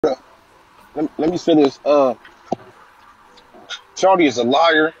let me say this. Charlie is a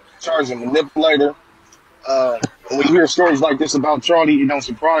liar. Charlie's a manipulator. Uh, and when you hear stories like this about Charlie, it don't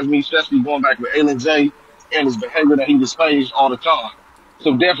surprise me, especially going back with Alan J and his behavior that he displays all the time.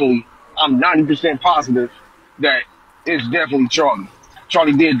 So definitely, I'm 90% positive that it's definitely Charlie.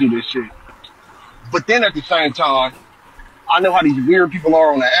 Charlie did do this shit. But then at the same time, I know how these weird people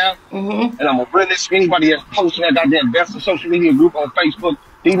are on the app, Mm-hmm. and I'm a realist. Anybody that's posting that goddamn best of social media group on Facebook,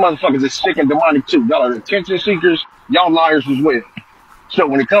 these motherfuckers are sick and demonic too. Y'all are attention seekers. Y'all liars as well. So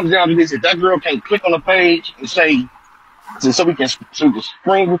when it comes down to this, if that girl can't click on the page and say, so we can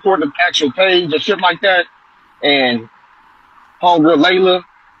screen record the actual page or shit like that, and homegirl Layla,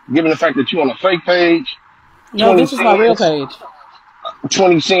 given the fact that you on a fake page, No, 20 this is my real cents, page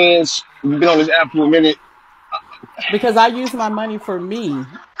 20 cents, you've been on this app for a minute. because I use my money for me.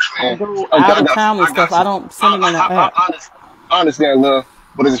 I Okay, go I out of got town and I stuff. got I you. don't send it on the app. I understand, love,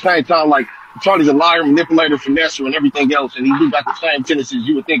 but at the same time, like Charlie's a liar, manipulator, finesser, and everything else, and he do got the same tendencies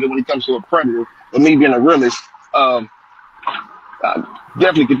you would think of when it comes to a predator. But me being a realist, um, I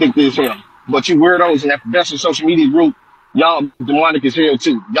definitely could think this him. But you weirdos in that best of social media group, y'all demonic as hell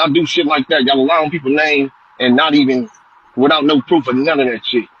too. Y'all do shit like that. Y'all allowing people name and not even without no proof of none of that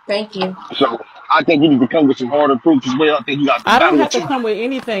shit. Thank you. So I think you need to come with some harder proof as well. I think you got the I don't battle of have to truth. come with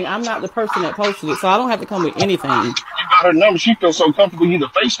anything. I'm not the person that posted it, so I don't have to come with anything. You got her number. She feels so comfortable. You to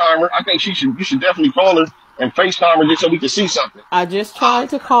FaceTime her. I think you should definitely call her and FaceTime her just so we can see something. I just tried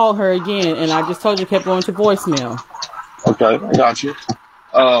to call her again, and I just told you it kept going to voicemail. Okay, I got you.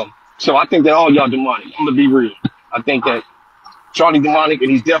 So I think that all y'all demonic. I'm gonna be real. I think that Charlie demonic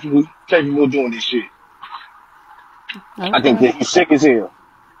and he's definitely capable of doing this shit. I think Okay. that he's sick as hell.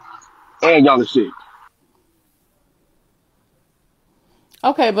 And y'all are sick.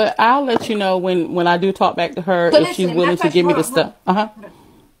 Okay, but I'll let you know when I do talk back to her So if she's listen, my willing to question, give me hold the on, hold stuff. on. Uh huh.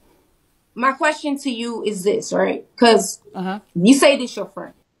 My question to you is this, right? Because Uh huh. you say this your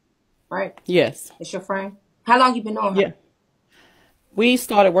friend, right? Yes. It's your friend. How long you been on her? Yeah. We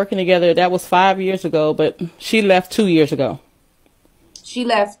started working together. That was 5 years ago, but she left 2 years ago. She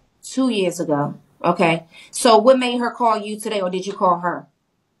left 2 years ago. Okay. So what made her call you today, or did you call her?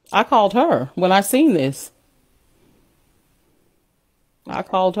 I called her when I seen this. I Okay.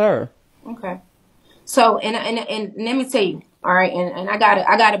 called her. Okay. So and let me tell you, all right, and I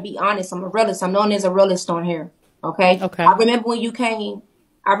gotta be honest. I'm a realist. I'm known as a realist on here. Okay. I Okay. remember when you came.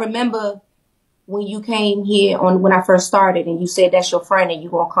 I remember when you came here on when I first started, and you said that's your friend, and you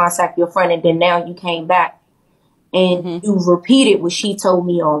gonna contact your friend, and then now you came back and Mhm. you repeated what she told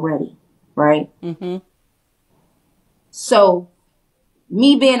me already, right? Mhm. So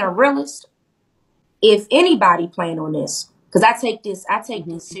me being a realist, if anybody plan on this, because I take this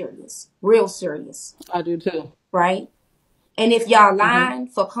Mhm. serious, real serious, I do too. right? And if y'all Mhm. lying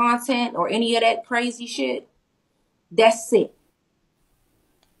for content or any of that crazy shit, that's sick.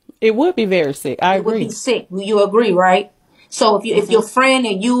 It would be very sick. I It would be agree. sick. You agree, right? So if your Mhm. friend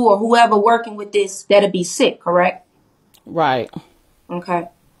and you or whoever working with this, that'd be sick, correct? Right. Okay.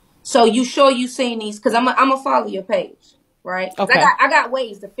 So you sure you seen these? Because I'm gonna follow your page, right? Because Okay. I got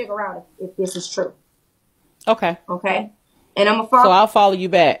ways to figure out if this is true. Okay. Okay. And I'm gonna So follow. I'll follow you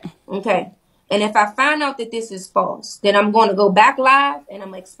back. Okay. And if I find out that this is false, then I'm going to go back live and I'm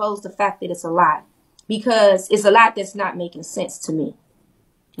going to expose the fact that it's a lie because it's a lot that's not making sense to me.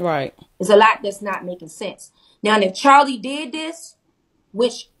 Right. It's a lot that's not making sense. Now, if Charlie did this,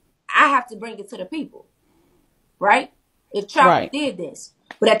 which I have to bring it to the people, right? If Charlie Right. did this,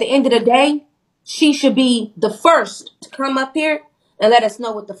 but at the end of the day, she should be the first to come up here and let us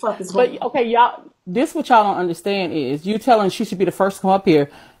know what the fuck is going But on. okay, y'all. This what y'all don't understand is you telling she should be the first to come up here.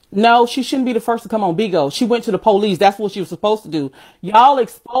 No, she shouldn't be the first to come on BIGO. She went to the police. That's what she was supposed to do. Y'all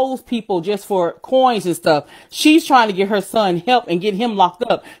expose people just for coins and stuff. She's trying to get her son help and get him locked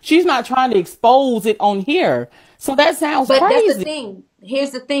up. She's not trying to expose it on here. So that sounds But that's the crazy. thing.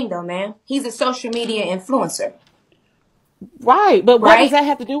 Here's the thing, though, man. He's a social media influencer, Right. But what does right? that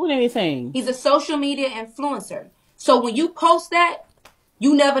have to do with anything? He's a social media influencer. So when you post that,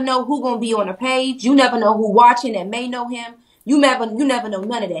 you never know who gonna be on the page. You never know who watching that may know him. You never know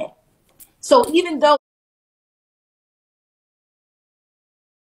none of that. So even though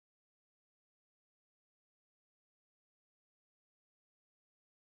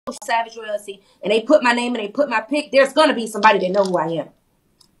Savage Royalty and they put my name and they put my pic, there's gonna be somebody that know who I am.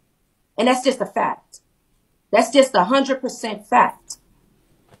 And that's just a fact. That's just 100% fact.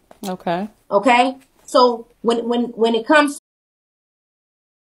 Okay. Okay? So when it comes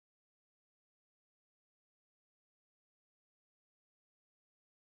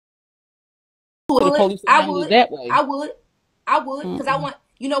To the to it, police and handle it that I way. would, I would, because I Mm-mm. want.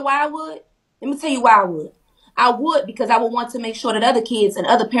 You know why I would? Let me tell you why I would. I would because I would want to make sure that other kids and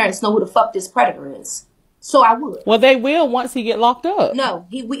other parents know who the fuck this predator is. So I would. Well, they will once he get locked up. No,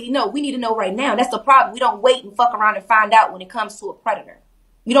 we need to know right now. That's the problem. We don't wait and fuck around and find out when it comes to a predator.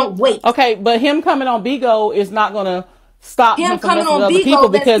 We don't wait. Okay, but him coming on BIGO is not gonna stop him from coming messing with on other people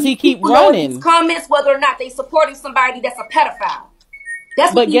BIGO because he keep people know in running. these comments whether or not they supporting somebody that's a pedophile.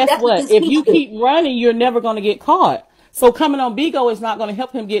 But guess what? If you do. keep running, you're never going to get caught. So coming on BIGO is not going to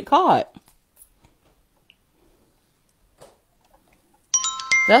help him get caught.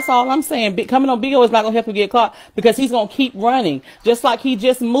 That's all I'm saying. Coming on BIGO is not going to help him get caught because he's going to keep running, just like he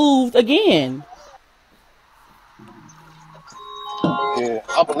just moved again. Yeah,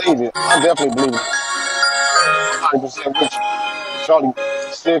 I believe it. I definitely believe it. 100% with you. Charlie,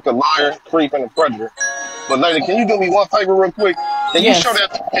 sick, a liar, creep, and a predator. But lady, can you do me one favor real quick? Can you show Yes.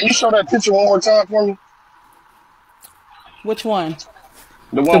 that? Can you show that picture one more time for me? Which one?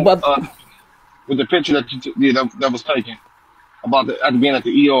 The one with the picture that that was taken about after being at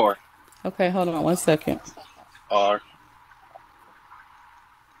the ER. Okay, hold on 1 second. All right.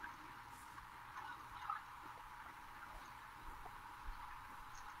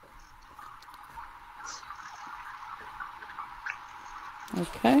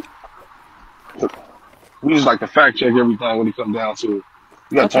 Okay. We just like to fact check everything when it comes down to it.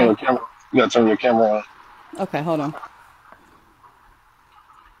 You gotta turn your camera. You gotta turn your camera on. Okay, hold on.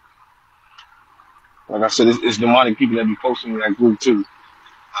 Like I said, it's demonic people that be posting in that group too.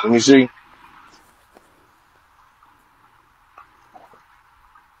 Let me see.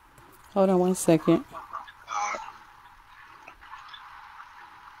 Hold on 1 second.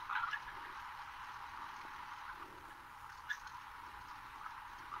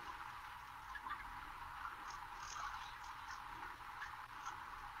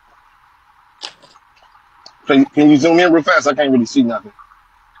 Can you zoom in real fast? I can't really see nothing.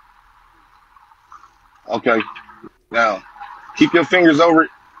 Okay. Now, keep your fingers over it.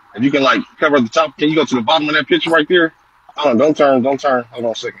 If you can like cover the top, can you go to the bottom of that picture right there? Don't turn. Hold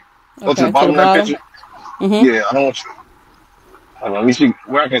on a second. Go to the bottom of that picture. Yeah, I don't want you. Hold on, let me see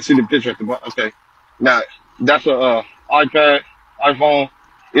where I can see the picture at the bottom. Okay. Now, that's a iPad, iPhone.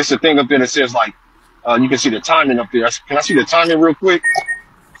 It's a thing up there that says like, you can see the timing up there. Can I see the timing real quick?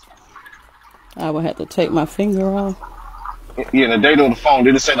 I would have to take my finger off. Yeah, the date on the phone,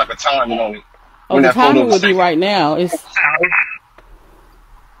 they just say like a timing on it. Oh, the timing would be right now. It's.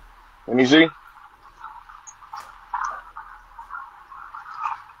 Let me see.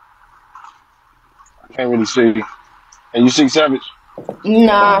 I can't really see. And you see Savage?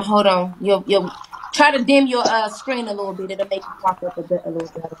 Nah, hold on. You'll try to dim your screen a little bit. It'll make it pop up a little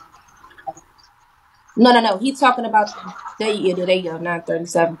better. No. He's talking about there you go.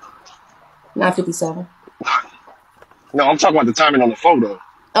 9:37, 9:57. No, I'm talking about the timing on the photo.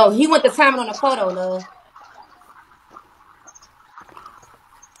 Oh, he went the timing on the photo, love.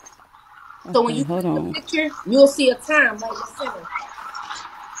 So when you click the picture, you'll see a time right in the center.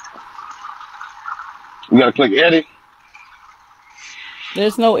 You gotta click edit.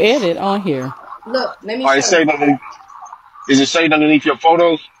 There's no edit on here. Look, let me show you. Is it saved underneath your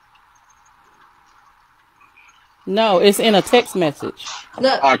photos? No, it's in a text message.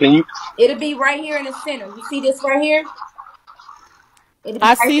 Look, it'll be right here in the center. You see this right here?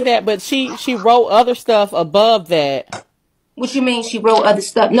 I see that, but she wrote other stuff above that. What you mean she wrote other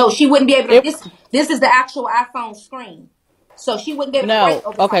stuff? No, she wouldn't be able to. This is the actual iPhone screen. So she wouldn't be able to write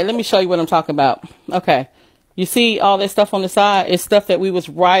over. Okay, let me show you what I'm talking about. Okay. You see all that stuff on the side? It's stuff that we was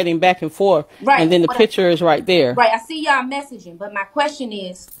writing back and forth. Right. And then the picture is right there. Right. I see y'all messaging, but my question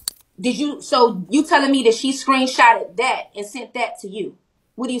is, so you telling me that she screenshotted that and sent that to you?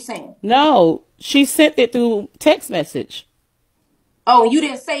 What are you saying? No, she sent it through text message. Oh, you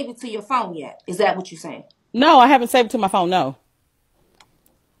didn't save it to your phone yet. Is that what you're saying? No, I haven't saved it to my phone, no.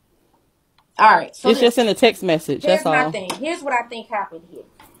 All right. So it's just in a text message. That's all. Here's my thing. Here's what I think happened here.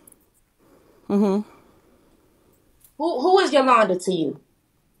 Mm-hmm. Who is Yolanda to you?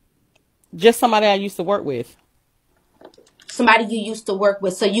 Just somebody I used to work with. Somebody you used to work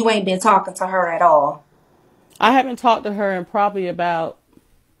with, so you ain't been talking to her at all? I haven't talked to her in probably about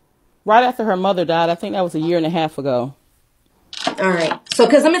right after her mother died. I think that was 1.5 years ago. All right. So,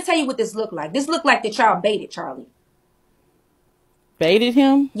 because I'm going to tell you what this looked like. This looked like that y'all baited Charlie. Baited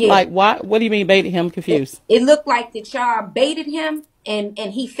him? Yeah. Like, what? What do you mean baited him? I'm confused. It looked like that y'all baited him and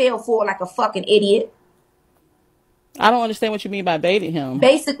he fell for it like a fucking idiot. I don't understand what you mean by baited him.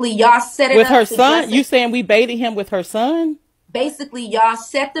 Basically, y'all set it with up her son. You saying we baited him with her son? Basically, y'all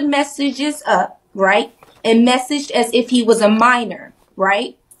set the messages up, right? And messaged as if he was a minor,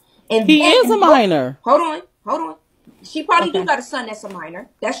 right? And he is a minor. Hold on. She probably do got a son that's a minor.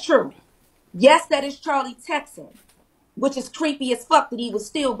 That's true. Yes, that is Charlie texting, which is creepy as fuck that he would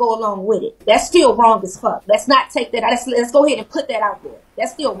still go along with it. That's still wrong as fuck. Let's not take that. Let's go ahead and put that out there.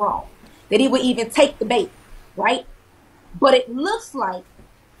 That's still wrong. That he would even take the bait, right? But it looks like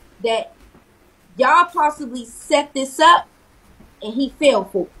that y'all possibly set this up and he fell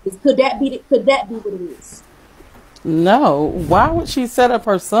for it. Could that be what it is? No. Why would she set up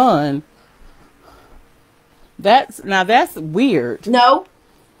her son? That's weird. No.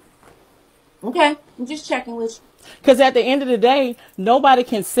 Okay, I'm just checking with you. Because at the end of the day, nobody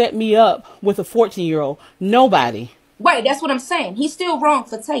can set me up with a 14-year-old. Nobody. Right, that's what I'm saying. He's still wrong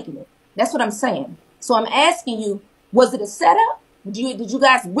for taking it. That's what I'm saying. So I'm asking you, was it a setup? Did you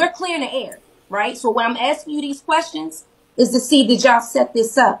guys, we're clearing the air, right? So when I'm asking you these questions is to see, did y'all set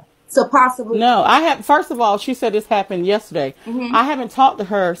this up? So possibly. No, I have. First of all, she said this happened yesterday. Mm-hmm. I haven't talked to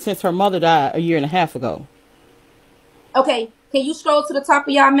her since her mother died a year and a half ago. Okay, can you scroll to the top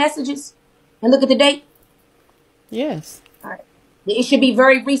of y'all messages and look at the date? Yes. All right. It should be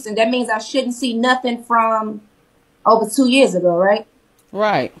very recent. That means I shouldn't see nothing from over 2 years ago, right?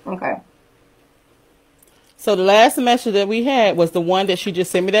 Right. Okay. So the last message that we had was the one that she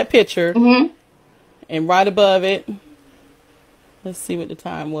just sent me that picture. Mm-hmm. And right above it, let's see what the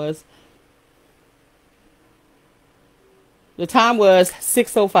time was. The time was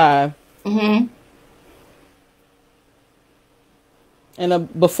 6:05. Mm-hmm.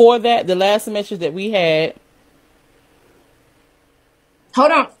 And before that, the last message that we had.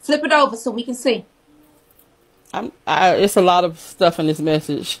 Hold on. Flip it over so we can see. It's a lot of stuff in this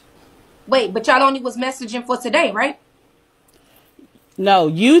message. Wait, but y'all only was messaging for today, right? No,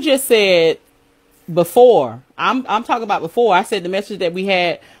 you just said before. I'm talking about before. I said the message that we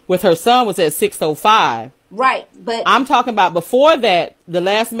had with her son was at 6:05. Right, but I'm talking about before that. The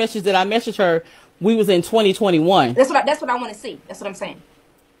last message that I messaged her, we was in 2021. That's what I want to see. That's what I'm saying.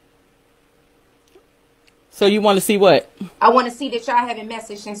 So you want to see what? I want to see that y'all haven't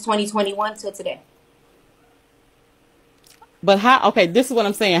messaged since 2021 till today. But how? Okay, this is what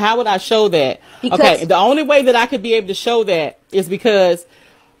I'm saying. How would I show that? Because, okay, the only way that I could be able to show that is because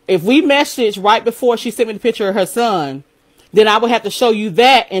if we messaged right before she sent me the picture of her son, then I would have to show you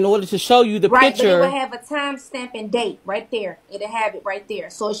that in order to show you the right, picture. But it would have a timestamp and date right there. It'll have it right there.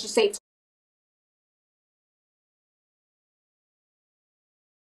 So it should say.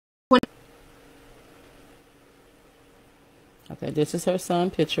 Okay, this is her son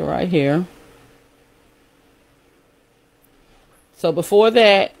picture right here. So before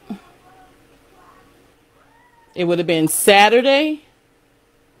that, it would have been Saturday.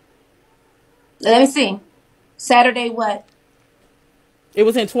 Let me see. Saturday what? It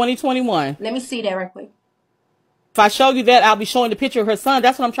was in 2021. Let me see that real quick. If I show you that, I'll be showing the picture of her son.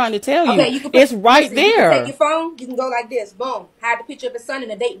 That's what I'm trying to tell you. Okay, you can it's right listen, there. You can take your phone. You can go like this. Boom. Hide the picture of his son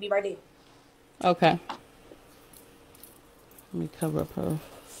and the date be right there. Okay. Let me cover up her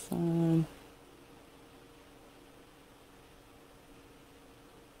son.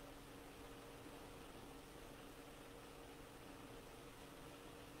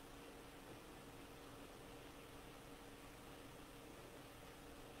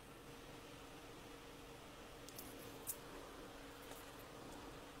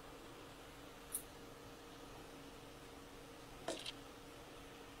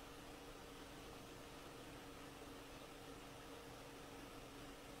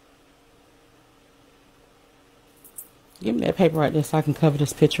 Give me that paper right there so I can cover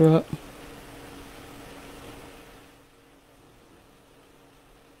this picture up.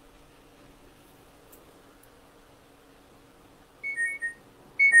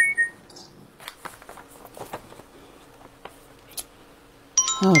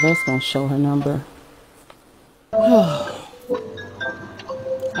 Oh, that's going to show her number. I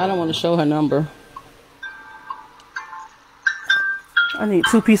don't want to show her number. I need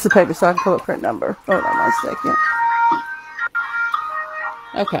 2 pieces of paper so I can cover up her number. Hold on 1 second.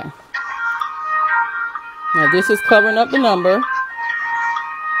 Okay. Now this is covering up the number.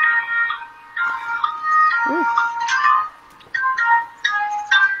 Ooh.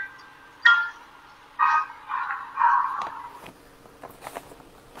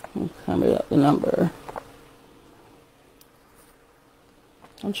 Cover up the number.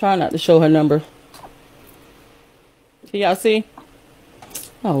 I'm trying not to show her number. Can y'all see?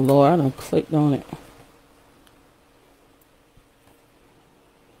 Oh Lord, I done clicked on it.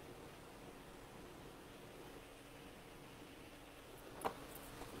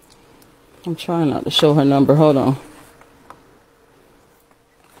 I'm trying not to show her number. Hold on.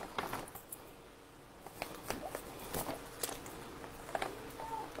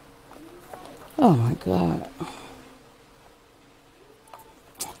 Oh my God.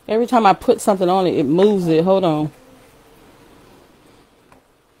 Every time I put something on it, it moves it. Hold on.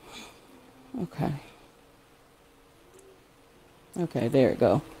 Okay. Okay, there it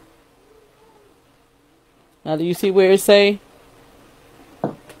go. Now, do you see where it say?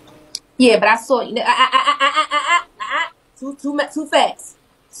 Yeah, but I saw too fast.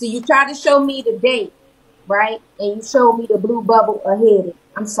 So you tried to show me the date, right? And you showed me the blue bubble ahead.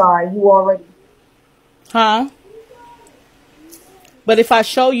 I'm sorry, you already. Huh? But if I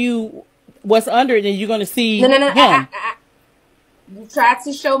show you what's under it, then you're going to see No. him. You tried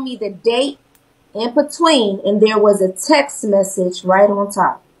to show me the date in between, and there was a text message right on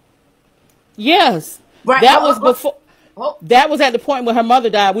top. Yes. Right. That was before. That was at the point when her mother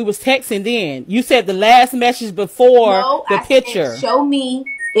died. We was texting then. You said the last message before the picture. Said, show me.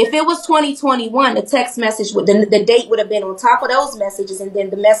 If it was 2021, the text message, the date would have been on top of those messages, and then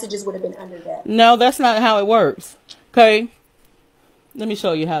the messages would have been under that. No, that's not how it works. Okay. Let me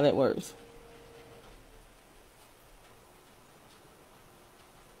show you how that works.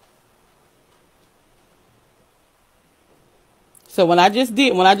 So when I just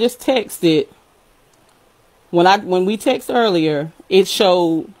texted, when we text earlier, it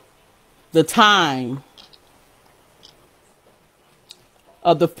showed the time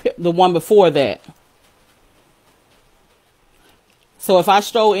of the one before that. So if I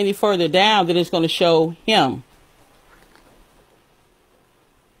scroll any further down, then it's going to show him.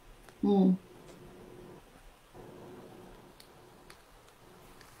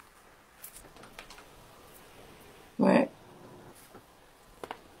 Right.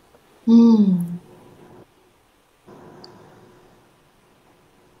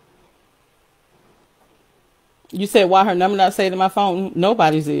 You said why her number not saved in my phone?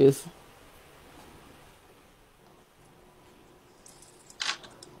 Nobody's is.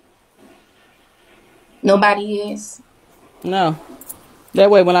 Nobody is. No. That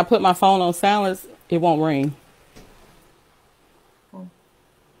way when I put my phone on silence, it won't ring.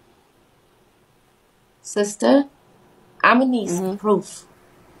 Sister, I'm going to need some proof.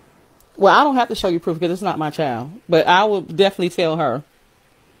 Well, I don't have to show you proof because it's not my child. But I will definitely tell her.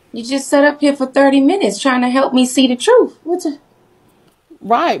 You just sat up here for 30 minutes trying to help me see the truth.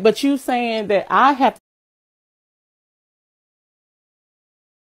 Right, but you saying that I have to.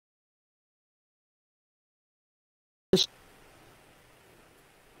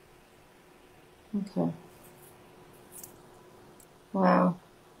 Okay. Wow.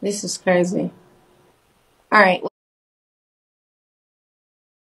 This is crazy. All right.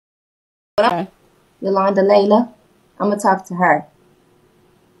 Okay. Yolanda Layla, I'm going to talk to her.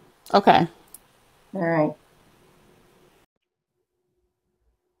 Okay. All right.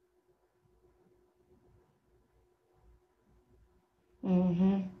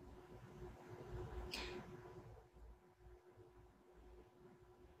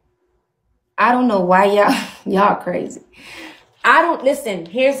 I don't know why y'all crazy. Listen,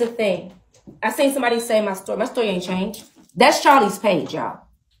 here's the thing. I seen somebody say my story. My story ain't changed. That's Charlie's page, y'all.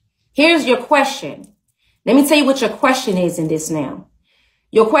 Here's your question. Let me tell you what your question is in this now.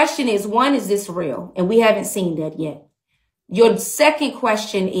 Your question is, one, is this real? And we haven't seen that yet. Your second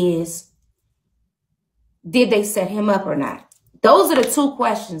question is, did they set him up or not? Those are the two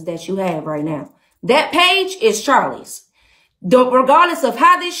questions that you have right now. That page is Charlie's. Regardless of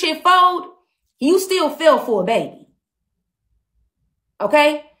how this shit fold, you still fell for a baby.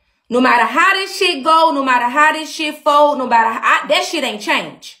 Okay? No matter how this shit go, no matter how this shit fold, no matter how, that shit ain't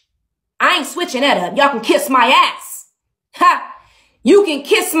changed. I ain't switching that up. Y'all can kiss my ass. Ha! You can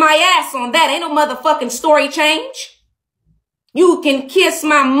kiss my ass on that. Ain't no motherfucking story change. You can kiss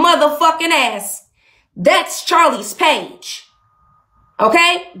my motherfucking ass. That's Charlie's page.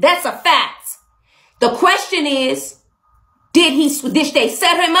 Okay? That's a fact. The question is, did they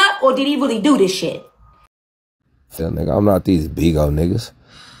set him up or did he really do this shit? Yeah, nigga, I'm not these BIGO niggas.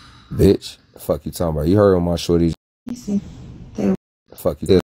 Bitch. Fuck you talking about. You heard on my shorties. Fuck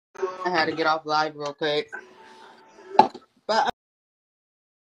you. I had to get off live real quick. But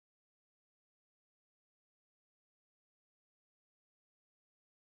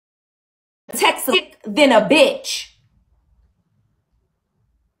Texas than a bitch.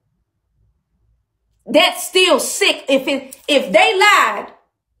 That's still sick. If they lied,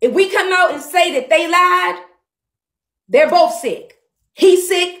 if we come out and say that they lied, they're both sick. He's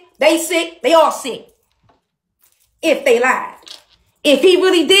sick, they all sick. If they lied. If he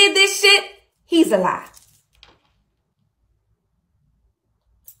really did this shit, he's a lie.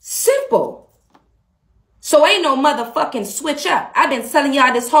 Simple. So ain't no motherfucking switch up. I've been telling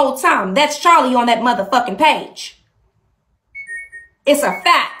y'all this whole time. That's Charlie on that motherfucking page. It's a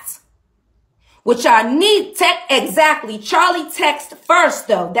fact. What y'all need, exactly. Charlie text first,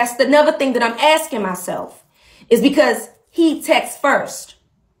 though. That's another thing that I'm asking myself. Is because he texts first.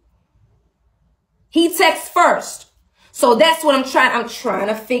 He texts first. So that's what I'm trying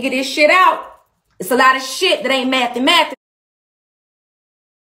to figure this shit out. It's a lot of shit that ain't mathematical.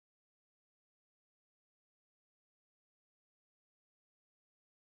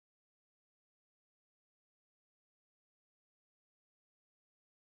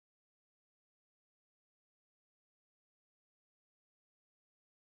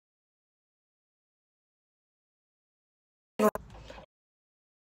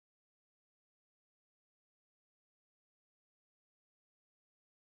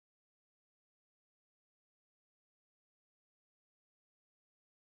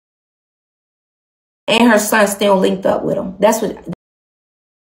 And her son still linked up with him. That's what.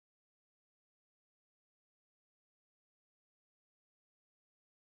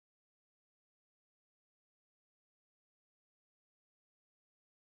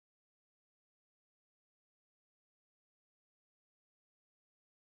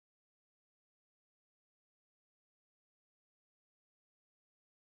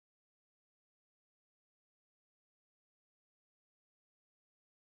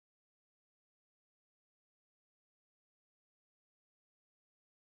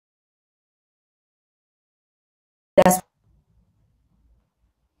 That's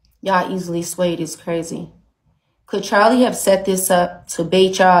y'all easily swayed is crazy. Could Charlie have set this up to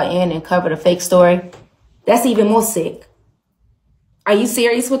bait y'all in and cover the fake story? That's even more sick. Are you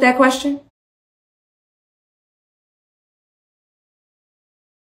serious with that question?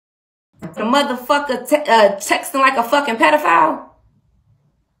 The motherfucker texting like a fucking pedophile.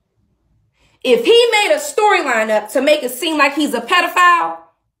 If he made a storyline up to make it seem like he's a pedophile,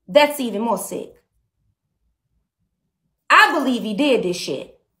 that's even more sick. I believe he did this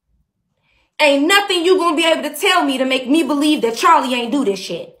shit. Ain't nothing you gonna be able to tell me to make me believe that Charlie ain't do this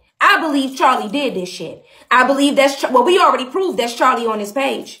shit. I believe Charlie did this shit. I believe that's, well, we already proved that's Charlie on his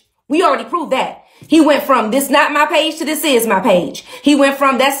page. We already proved that. He went from this not my page to this is my page. He went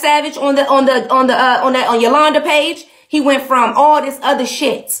from that savage on Yolanda page. He went from all this other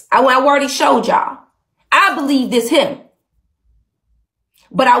shit. I already showed y'all. I believe this him.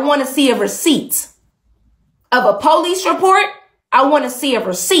 But I want to see a receipt of a police report. I want to see a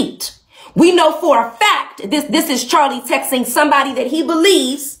receipt. We know for a fact this is Charlie texting somebody that he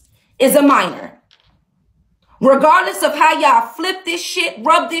believes is a minor. Regardless of how y'all flip this shit,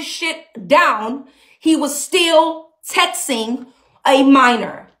 rub this shit down, he was still texting a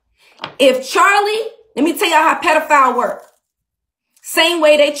minor. If Charlie, let me tell y'all how pedophile work. Same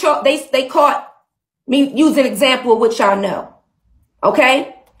way they caught me, use an example of what y'all know.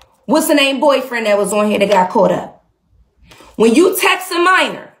 Okay? What's the name boyfriend that was on here that got caught up? When you text a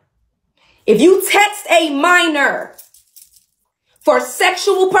minor, if you text a minor for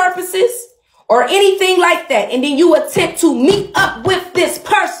sexual purposes or anything like that, and then you attempt to meet up with this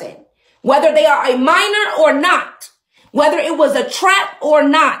person, whether they are a minor or not, whether it was a trap or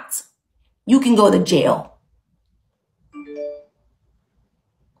not, you can go to jail.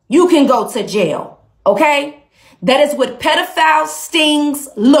 You can go to jail, okay? That is what pedophile stings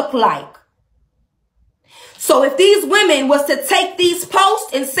look like. So if these women was to take these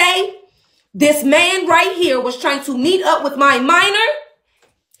posts and say, this man right here was trying to meet up with my minor,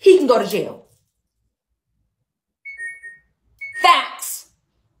 he can go to jail. Facts.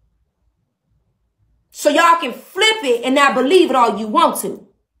 So y'all can flip it and not believe it all you want to.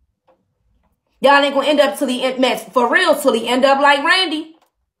 Y'all ain't gonna end up till the end, for real, till the end up like Randy.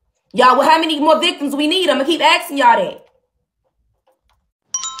 Y'all, well, how many more victims we need? I'm gonna keep asking y'all that.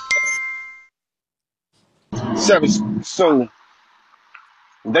 So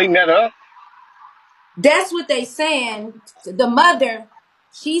they met up? That's what they saying. The mother,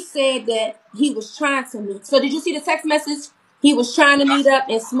 she said that he was trying to meet. So did you see the text message? He was trying to meet up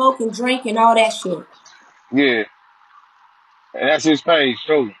and smoke and drink and all that shit. Yeah. And that's his page,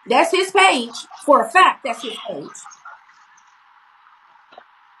 too. That's his page. For a fact, that's his page.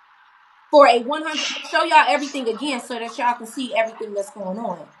 For a 100, show y'all everything again so that y'all can see everything that's going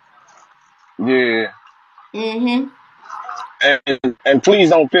on. Yeah. Mm-hmm. And please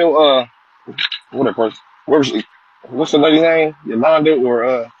don't feel, what a person. What's the lady name? Yolanda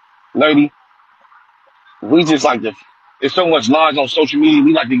or, lady? We just like to, there's so much lies on social media.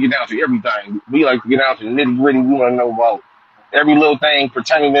 We like to get down to everything. We like to get down to the nitty gritty. We want to know about every little thing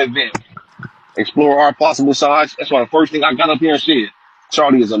pertaining to the event. Explore our possible sides. That's why the first thing I got up here and said,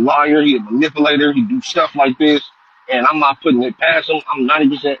 Charlie is a liar. He a manipulator. He do stuff like this. And I'm not putting it past him. I'm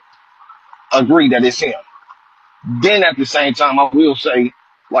 90% agree that it's him. Then at the same time, I will say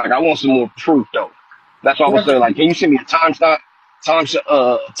Like I want some more proof though. That's why I was saying like, can you send me a time step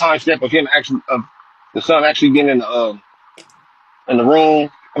of him actually of the son actually getting in the room?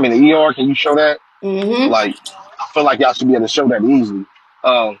 I mean the ER. Can you show that? Mm-hmm. Like I feel like y'all should be able to show that easily.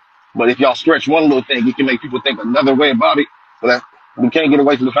 But if y'all stretch one little thing, it can make people think another way about it. But that, we can't get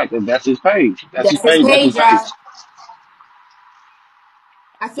away from the fact that that's his page. That's his That's his page. That's his page, page. y'all.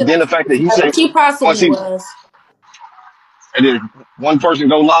 I feel Then like the fact that he said once reciprocity he was. and then one person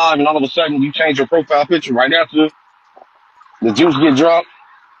go live and all of a sudden you change your profile picture right after the juice get dropped.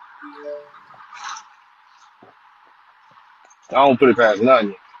 I don't put it past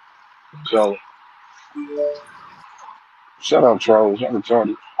nothing. So shut up, trolls. I'm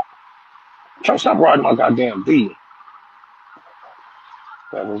retarded. Try to stop riding my goddamn beat.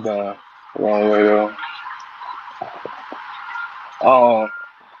 That was the wrong way though. Oh,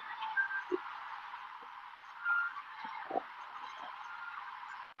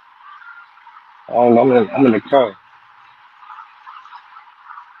 I don't know. I'm in the car.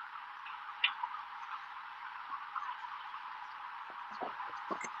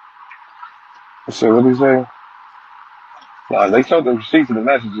 I said, what did he say? Nah, they showed the receipts of the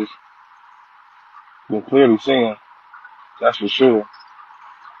messages. You're clearly seeing. That's for sure.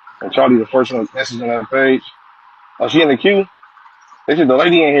 And Charlie, the first one message on that page. Oh, she in the queue? They said the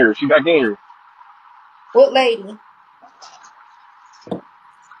lady in here. She back in here. What lady?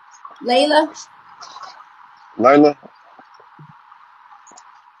 Layla? Layla.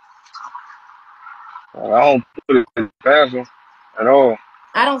 I don't put it past her at all.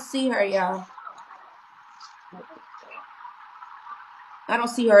 I don't see her, y'all. I don't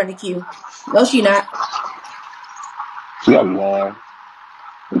see her in the queue. No, she not. She gotta be lying.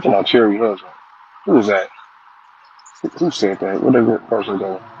 Look at my cherry husband. Who is that? Who said that? Where did that person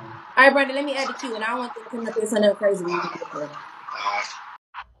go? All right, Brandon, let me add the queue, and I don't want them to come up with something crazy when you get up there.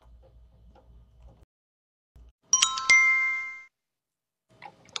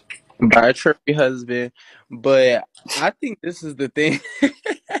 By a trippy husband. But I think this is the thing.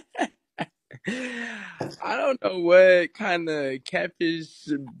 I don't know what kind of catfish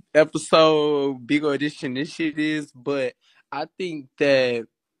episode BIGO edition this shit is, but I think that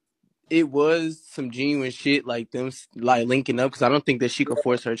it was some genuine shit like them like linking up because I don't think that she could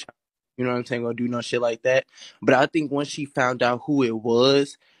force her child, you know what I'm saying, or do no shit like that. But I think once she found out who it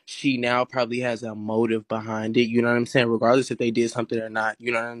was, she now probably has a motive behind it, you know what I'm saying, regardless if they did something or not,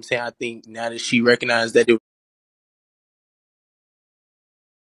 you know what I'm saying. I think now that she recognized that it was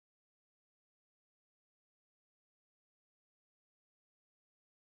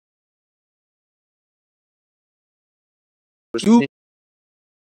you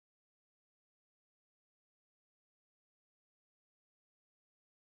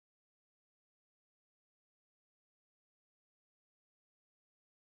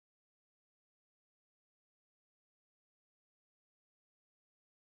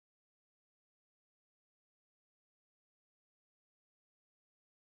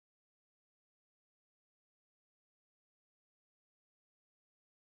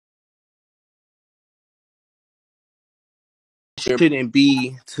shouldn't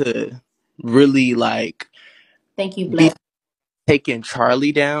be to really like Thank you, be Black. taking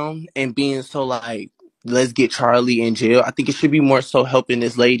Charlie down and being so like, let's get Charlie in jail. I think it should be more so helping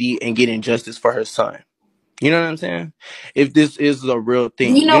this lady and getting justice for her son. You know what I'm saying? If this is a real Do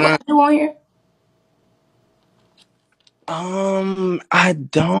you thing, know you what know. I do on here? I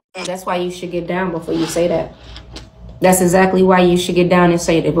don't. That's why you should get down before you say that. That's exactly why you should get down and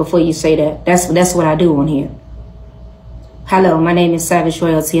say that before you say that. That's what I do on here. Hello, my name is Savage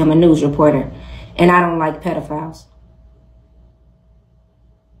Royalty. I'm a news reporter, and I don't like pedophiles.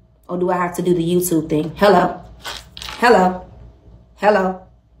 Or do I have to do the YouTube thing? Hello, hello, hello,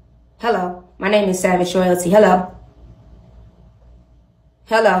 hello. My name is Savage Royalty. Hello,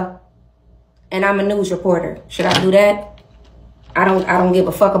 hello, and I'm a news reporter. Should I do that? I don't give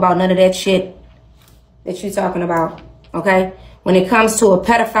a fuck about none of that shit that you're talking about. Okay? When it comes to a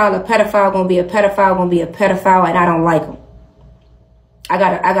pedophile gonna be a pedophile, gonna be a pedophile, and I don't like them. I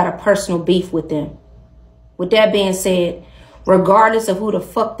got a personal beef with them. With that being said, regardless of who the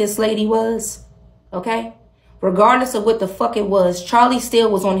fuck this lady was, okay? Regardless of what the fuck it was, Charlie still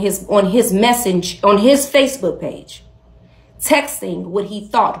was on his message on his Facebook page, texting what he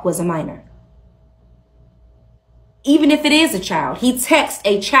thought was a minor. Even if it is a child, he texts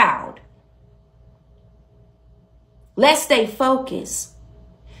a child. Let's stay focused.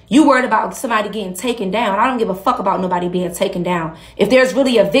 You worried about somebody getting taken down. I don't give a fuck about nobody being taken down. If there's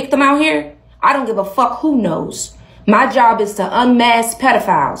really a victim out here, I don't give a fuck who knows. My job is to unmask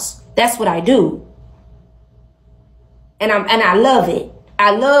pedophiles. That's what I do. And I love it.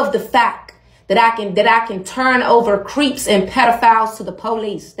 I love the fact that I can turn over creeps and pedophiles to the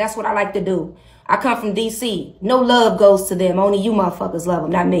police. That's what I like to do. I come from DC. No love goes to them. Only you motherfuckers love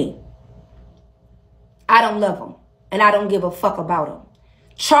them, not me. I don't love them, and I don't give a fuck about them.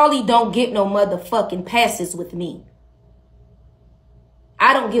 Charlie don't get no motherfucking passes with me.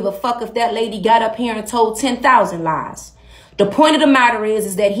 I don't give a fuck if that lady got up here and told 10,000 lies. The point of the matter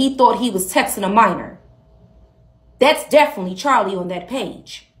is that he thought he was texting a minor. That's definitely Charlie on that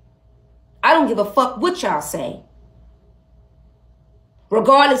page. I don't give a fuck what y'all say.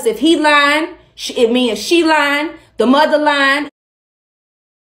 Regardless if he lying, if she lying, the mother lying.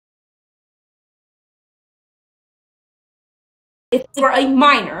 If you're a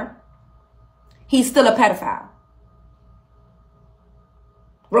minor, he's still a pedophile.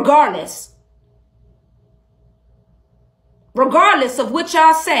 Regardless of what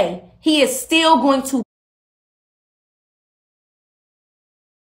y'all say, he is still going to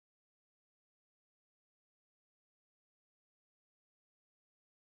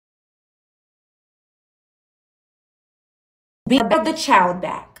be the child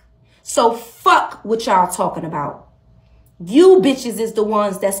back. So fuck what y'all talking about. You bitches is the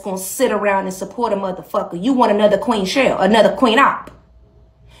ones that's gonna sit around and support a motherfucker. You want another Queen Shell, another Queen Op.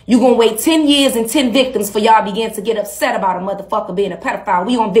 You gonna wait 10 years and 10 victims for y'all begin to get upset about a motherfucker being a pedophile.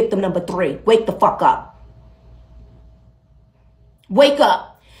 We on victim number 3. Wake the fuck up. Wake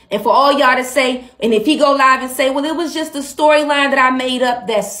up. And for all y'all to say, and if he go live and say, well, it was just a storyline that I made up,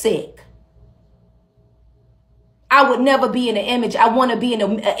 that's sick. I would never be in an image. I want to be in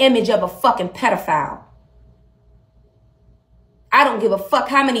an image of a fucking pedophile. I don't give a fuck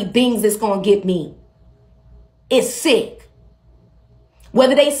how many bings it's going to get me. It's sick.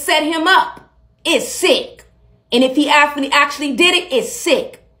 Whether they set him up, it's sick. And if he actually did it, it's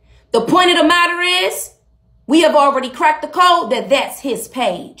sick. The point of the matter is, we have already cracked the code that that's his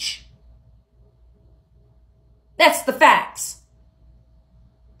page. That's the facts.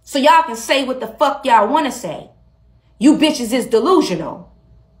 So y'all can say what the fuck y'all want to say. You bitches is delusional.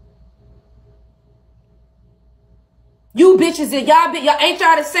 You bitches, y'all ain't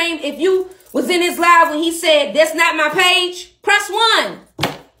y'all the same. If you was in his live when he said, that's not my page, press 1.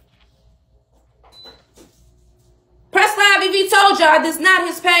 Press live if he told y'all that's not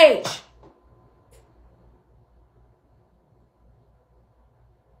his page.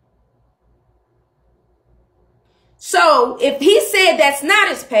 So if he said that's not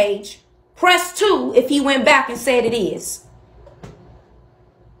his page, press 2 if he went back and said it is.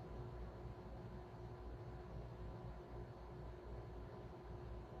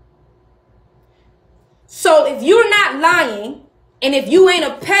 So if you're not lying, and if you ain't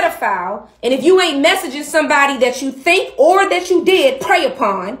a pedophile, and if you ain't messaging somebody that you think or that you did prey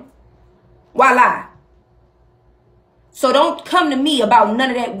upon, why lie? So don't come to me about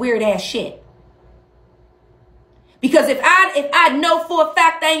none of that weird ass shit. Because if I know for a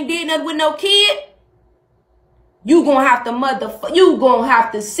fact I ain't did nothing with no kid, you gonna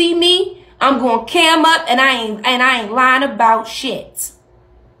have to see me. I'm gonna cam up, and I ain't lying about shit.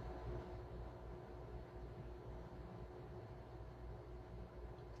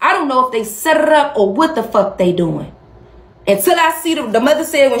 I don't know if they set it up or what the fuck they doing. Until I see the mother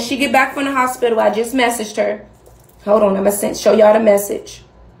said when she get back from the hospital, I just messaged her. Hold on, I'm gonna show y'all the message.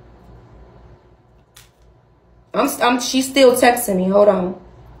 She's still texting me. Hold on.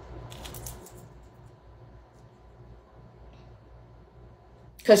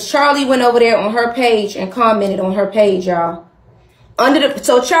 Cause Charlie went over there on her page and commented on her page, y'all.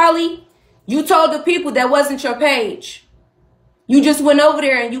 So Charlie, you told the people that wasn't your page. You just went over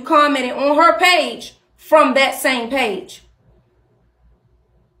there and you commented on her page from that same page.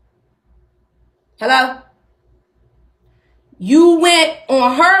 Hello? You went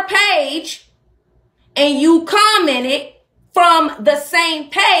on her page and you commented from the same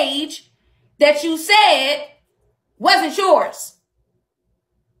page that you said wasn't yours.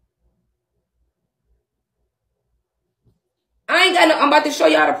 I'm about to show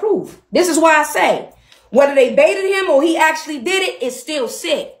y'all the proof. This is why I say, whether they baited him or he actually did it, it's still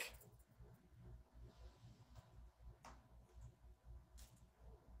sick.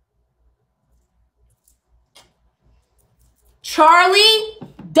 Charlie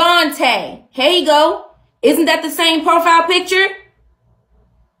Dante. Here you go. Isn't that the same profile picture?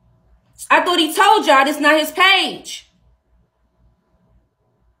 I thought he told y'all this not his page.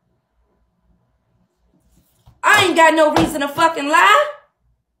 I ain't got no reason to fucking lie.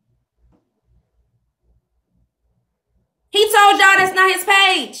 He told y'all that's not his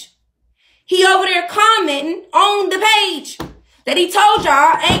page. He over there commenting on the page that he told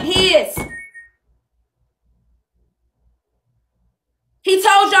y'all ain't his. He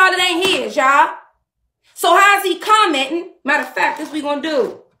told y'all it ain't his, y'all. So how's he commenting? Matter of fact, this we gonna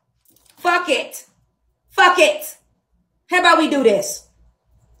do. Fuck it. Fuck it. How about we do this?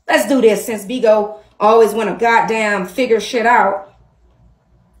 Let's do this since BIGO always want to goddamn figure shit out.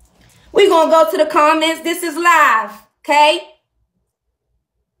 We gonna go to the comments. This is live, okay?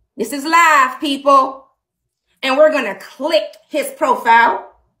 This is live, people. And we're gonna click his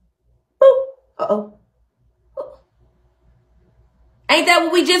profile. Boop. Uh-oh. Ain't that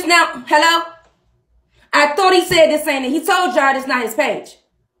what we just now? Hello? I thought he said this ain't it. He told y'all it's not his page.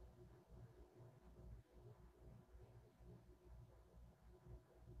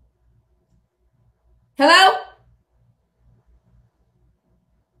 Hello?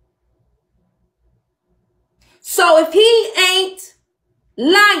 So if he ain't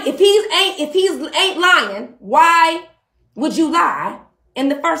lying, if he's ain't lying, why would you lie in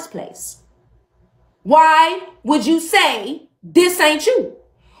the first place? Why would you say this ain't you?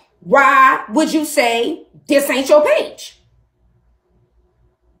 Why would you say this ain't your page?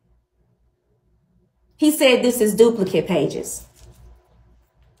 He said this is duplicate pages.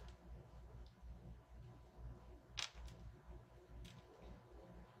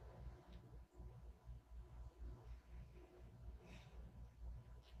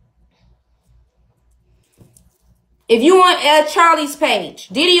 If you want Charlie's page,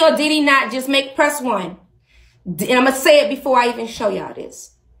 did he or did he not just press 1? And I'm going to say it before I even show y'all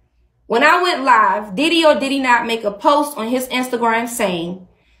this. When I went live, did he or did he not make a post on his Instagram saying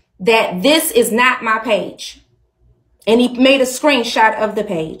that this is not my page? And he made a screenshot of the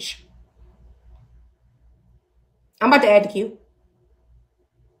page. I'm about to add the queue.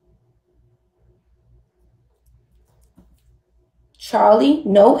 Charlie,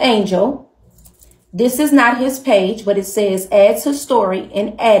 no angel. This is not his page, but it says add to story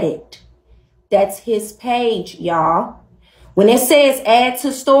and edit. That's his page, y'all. When it says add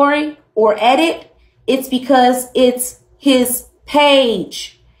to story or edit, it's because it's his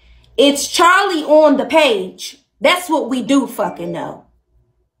page. It's Charlie on the page. That's what we do fucking know.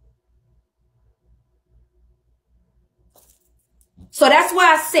 So that's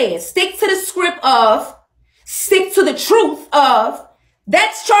why I said stick to the script of, stick to the truth of,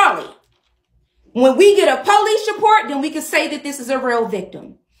 that's Charlie. When we get a police report, then we can say that this is a real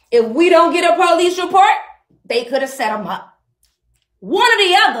victim. If we don't get a police report, they could have set him up. One or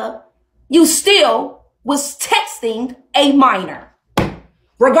the other, you still was texting a minor.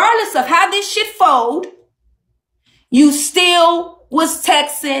 Regardless of how this shit fold, you still was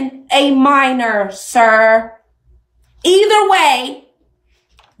texting a minor, sir. Either way,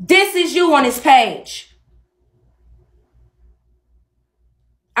 this is you on his page.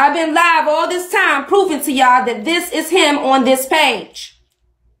 I've been live all this time proving to y'all that this is him on this page.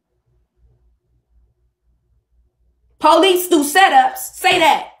 Police do setups. Say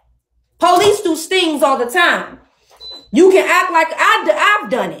that. Police do stings all the time. You can act like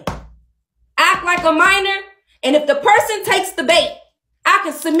I've done it. Act like a minor. And if the person takes the bait, I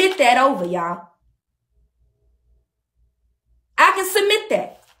can submit that over, y'all. I can submit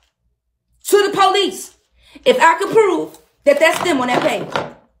that to the police. If I can prove that that's them on that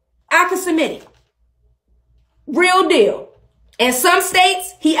page, I can submit it. Real deal. In some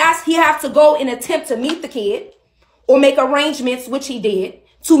states, he have to go and attempt to meet the kid or make arrangements, which he did,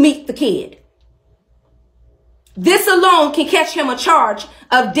 to meet the kid. This alone can catch him a charge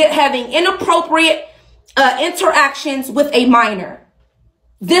of having inappropriate interactions with a minor.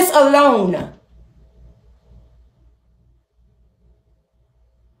 This alone.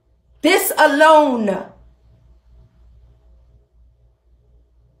 This alone.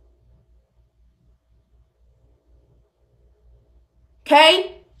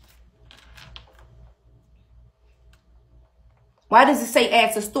 Okay? Why does it say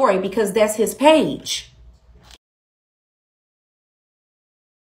add to story? Because that's his page.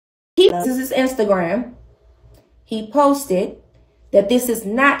 This is his Instagram. He posted that this is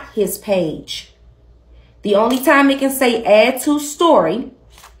not his page. The only time it can say add to story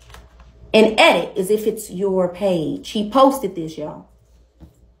and edit is if it's your page. He posted this, y'all.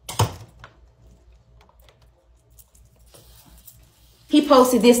 He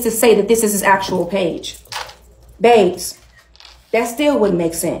posted this to say that this is his actual page. Babes, that still wouldn't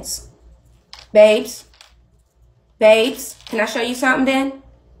make sense. Babes, can I show you something then?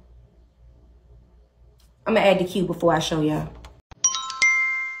 I'm going to add the queue before I show y'all.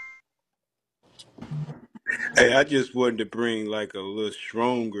 Hey, I just wanted to bring like a little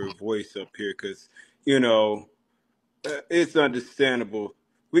stronger voice up here because, you know, it's understandable.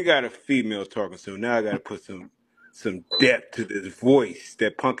 We got a female talking, so now I got to put some depth to this voice.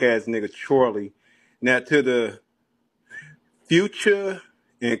 That punk ass nigga Charlie. Now to the future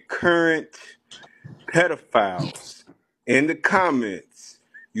and current pedophiles in the comments,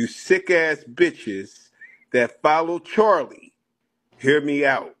 you sick ass bitches that follow Charlie, hear me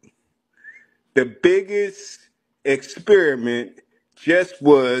out. The biggest experiment just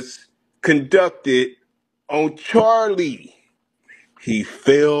was conducted on Charlie. He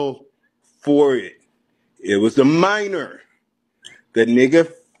fell for it. It was a minor. The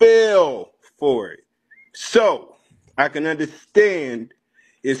nigga fell for it. So I can understand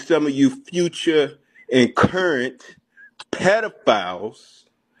if some of you future and current pedophiles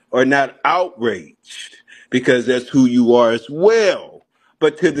are not outraged because that's who you are as well.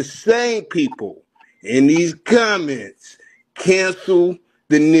 But to the same people in these comments, cancel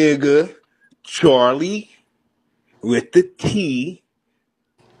the nigga Charlie with the T,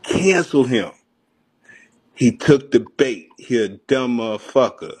 cancel him. He took the bait. He a dumb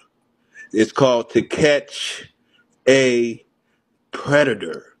motherfucker. It's called To Catch a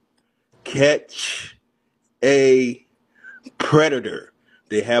Predator. Catch a Predator.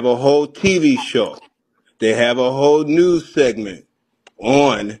 They have a whole TV show. They have a whole news segment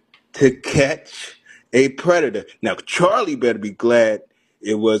on To Catch a Predator. Now, Charlie better be glad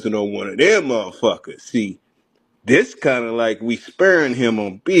it wasn't on one of them motherfuckers. See, this kind of like we sparing him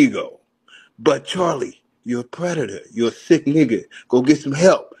on BIGO. But Charlie, you're a predator. You're a sick nigga. Go get some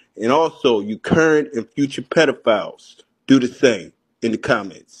help. And also, you current and future pedophiles, do the same in the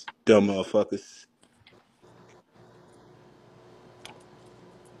comments, dumb motherfuckers.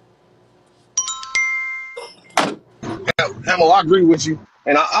 Hamill, I agree with you.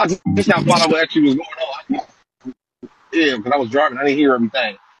 And I just now found out what actually was going on. Yeah, because I was driving. I didn't hear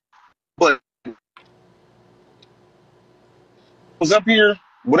everything. But was up here,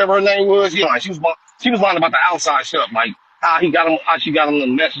 whatever her name was, you know, she was lying about the outside stuff, like how she got him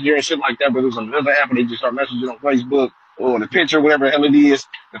on Messenger and shit like that. But it was on the other app, and they just start messaging on Facebook or the picture, whatever the hell it is.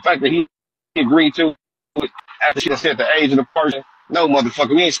 The fact that he agreed to it after she done said the age of the person, no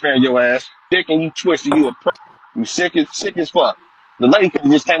motherfucker, we ain't sparing your ass. Dick and you twisted, you a you sick as fuck. The lady could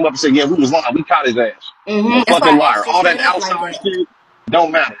have just came up and said, yeah, we was lying, we caught his ass. A That's why fucking I asked liar. you All that straight up like outside that. shit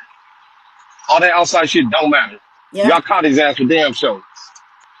don't matter. All that outside shit don't matter. Yeah. Y'all caught his ass for damn show.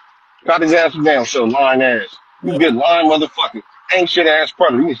 Caught his ass for damn show, lying ass. You Yeah. good lying motherfucker. Ain't shit ass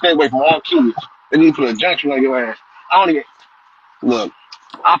predator. You can stay away from all kids. They need to put a junction on your ass. I don't even look.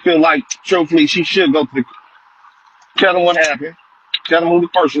 I feel like truthfully she should go to the tell them what happened, tell them who the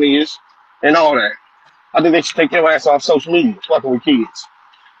person is, and all that. I think they should take their ass off social media, fucking with kids.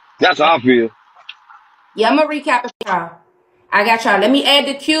 That's how I feel. Yeah, I'm gonna recap it for y'all. I got y'all. Let me add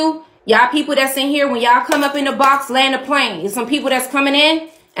the queue. Y'all people that's in here, when y'all come up in the box, land the plane. There's some people that's coming in,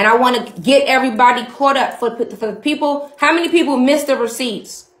 and I want to get everybody caught up. For the people, how many people missed the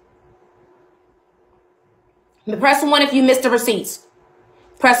receipts? Press 1 if you missed the receipts.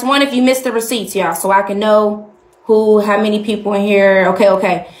 Press 1 if you missed the receipts, y'all, so I can know how many people in here.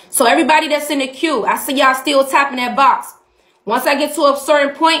 Okay. So everybody that's in the queue, I see y'all still tapping that box. Once I get to a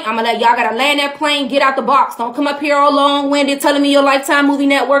certain point, I'm going to let y'all got to land that plane, get out the box. Don't come up here all long-winded telling me your Lifetime Movie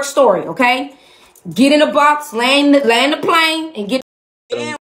Network story, okay? Get in the box, land the plane, and get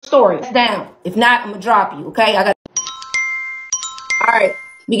the story down. If not, I'm going to drop you, okay? All right.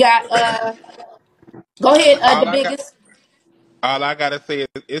 We got, go ahead, All the I got, biggest. all I gotta say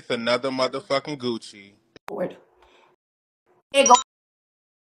is it's another motherfucking Gucci. Forward. Here, go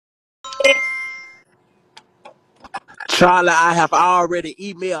ahead. Charlie, I have already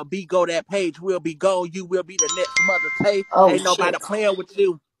emailed BIGO. That page will be gone. You will be the next Mother Tay. Oh, Ain't nobody shit. playing with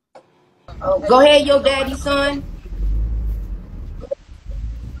you. Go ahead, your daddy, son.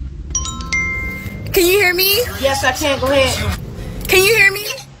 Can you hear me? Yes, I can. Go ahead. Can you hear me?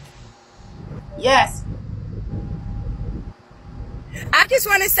 Yes. I just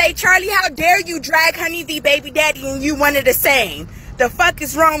want to say, Charlie, how dare you drag Honey the baby daddy and you one of the same? The fuck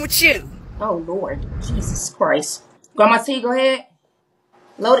is wrong with you? Oh, Lord. Jesus Christ. Grandma T, go ahead.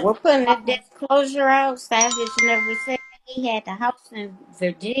 Load it. We're putting a disclosure out. Savage never said he had a house in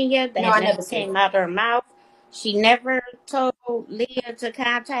Virginia. No, That I never never said came that. out her mouth. She never told Leah to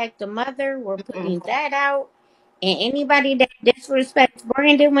contact the mother. We're Mm-mm. putting that out. And anybody that disrespects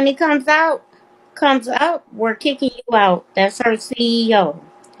Brandon when he comes up, we're kicking you out. That's her CEO.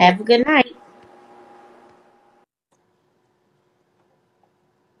 Have a good night.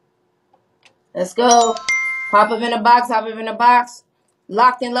 Let's go. Pop up in a box. Hop up in a box.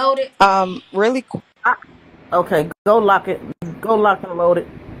 Locked and loaded. Really Okay, go lock it. Go lock and load it.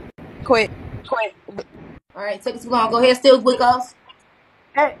 quick. All right, take it too long. Go ahead, still with us.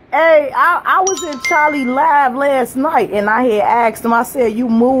 Hey, I was in Charlie live last night and I had asked him, I said, you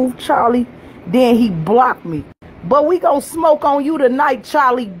moved Charlie? Then he blocked me. But we gonna smoke on you tonight,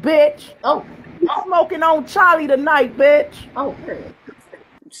 Charlie, bitch. Oh. We smoking on Charlie tonight, bitch. Oh, period.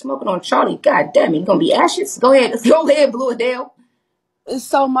 Smoking on Charlie. God damn it. You gonna be ashes? Go ahead. Go ahead, Blue Adele.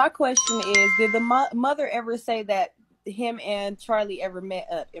 So my question is, did the mother ever say that him and Charlie ever met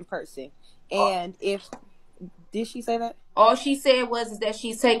up in person? And if did she say that? All she said was that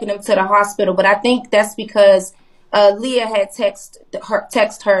she's taking him to the hospital, but I think that's because Leah had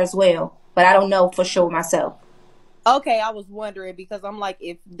text her as well. But I don't know for sure myself. Okay, I was wondering because I'm like,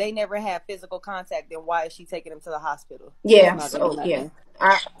 if they never had physical contact, then why is she taking him to the hospital? Yeah. He's not gonna do So yeah, nothing.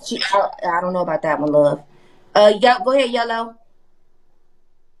 I don't know about that one, love. Yeah. Go ahead, Yellow.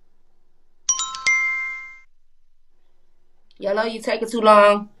 Yellow, you taking too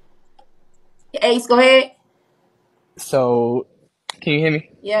long. Ace, go ahead. So, can you hear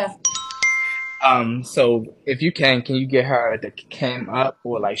me? Yeah. So if you can you get her the cam up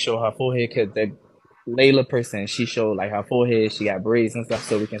or like show her forehead? Cause the Layla person, she showed like her forehead, she got braids and stuff,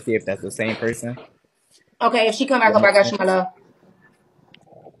 so we can see if that's the same person. Okay, if she come back That up, I makes got you, my sense. love.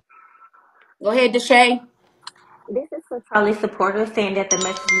 Go ahead, Deshae. This is for Charlie supporters saying that the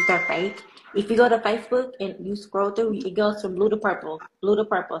messages are fake. If you go to Facebook and you scroll through, it goes from blue to purple,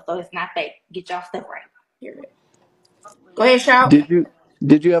 so it's not fake. Get y'all stuff right. Go ahead, shout.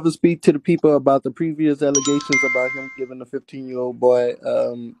 Did you ever speak to the people about the previous allegations about him giving a 15-year-old boy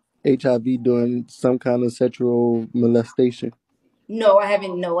HIV during some kind of sexual molestation? No, I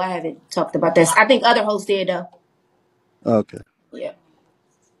haven't. No, I haven't talked about this. I think other hosts did though. Okay. Yeah.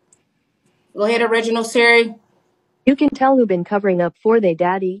 Go ahead, original Siri. You can tell who been covering up for they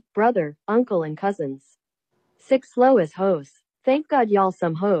daddy, brother, uncle, and cousins. 6 slow as hoes. Thank God y'all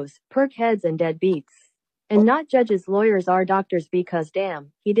some hoes, perk heads and dead beats. And not judges, lawyers are doctors because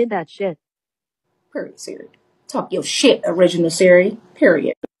damn, he did that shit. Period, Siri. Talk your shit, original Siri.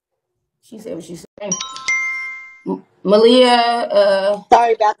 Period. She said what she said. Malia,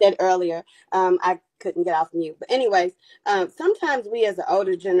 Sorry about that earlier. I couldn't get off mute. But anyways, sometimes we as an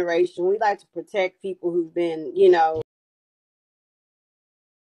older generation, we like to protect people who've been,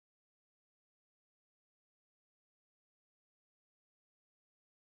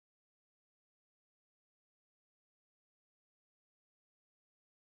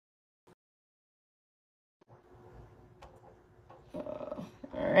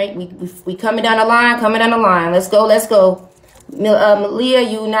 all right, we coming down the line, Let's go. Malia,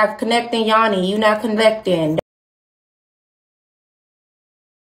 you not connecting. Yanni, you not connecting.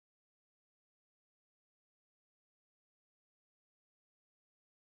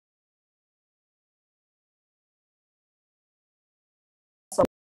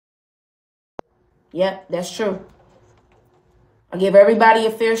 Yep, that's true. I'll give everybody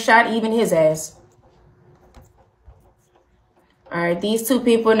a fair shot, even his ass. All right, these two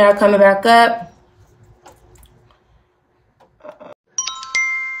people now coming back up.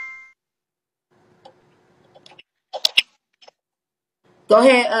 Go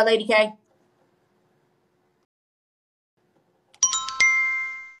ahead, Lady K.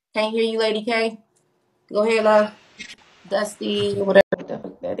 Can't hear you, Lady K. Go ahead, love. Dusty, whatever the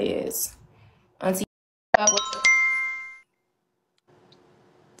fuck that is. Auntie,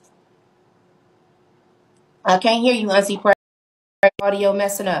 I can't hear you, Auntie. Audio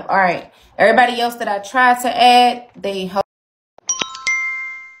messing up. All right. Everybody else that I tried to add,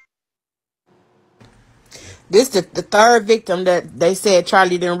 This the third victim that they said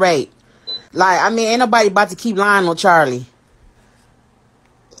Charlie didn't rape. Like, I mean, ain't nobody about to keep lying on Charlie.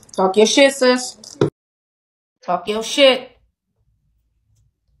 talk your shit, sis. Talk your shit.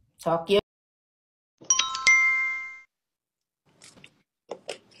 Talk your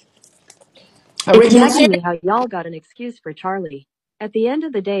It's original gagging series. me how y'all got an excuse for Charlie. At the end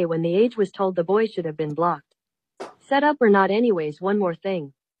of the day, when the age was told, the boy should have been blocked. Set up or not anyways, one more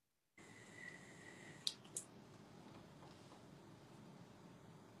thing.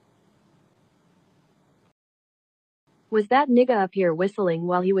 Was that nigga up here whistling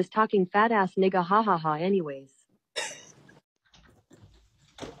while he was talking fat ass nigga ha ha ha anyways?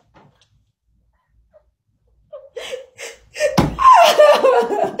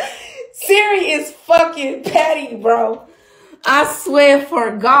 Siri is fucking petty, bro. I swear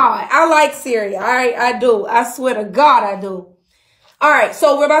for God. I like Siri. All right, I do. I swear to God, I do. All right,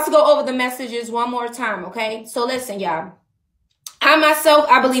 so we're about to go over the messages one more time, okay? So listen, y'all.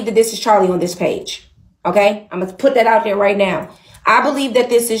 I believe that this is Charlie on this page. Okay? I'm going to put that out there right now. I believe that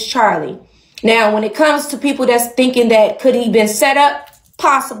this is Charlie. Now, when it comes to people that's thinking that could he been set up,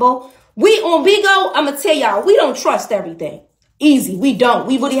 possible. We on BIGO, I'm going to tell y'all, we don't trust everything. Easy. We don't.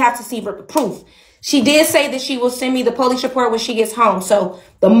 We really have to see proof. She did say that she will send me the police report when she gets home. So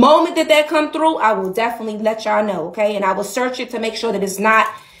the moment that come through, I will definitely let y'all know, okay? And I will search it to make sure that it's not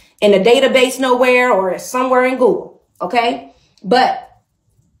in a database nowhere or somewhere in Google, okay? But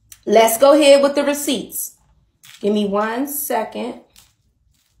let's go ahead with the receipts. Give me 1 second.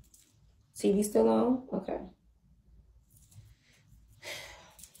 TV still on? Okay.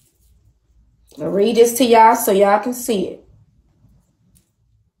 I'll read this to y'all so y'all can see it.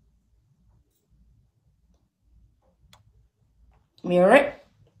 All right.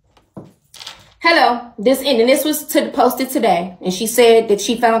 Hello. This was posted today, and she said that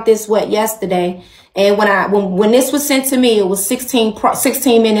she found this yesterday. And when this was sent to me, it was 16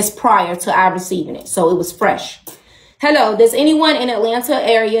 minutes prior to I receiving it, so it was fresh. Hello. Does anyone in Atlanta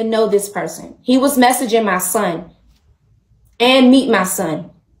area know this person? He was messaging my son and meet my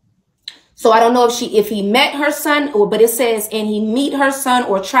son. So I don't know if he met her son, but it says, and he meet her son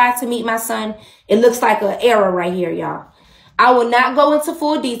or tried to meet my son. It looks like an error right here, y'all. I will not go into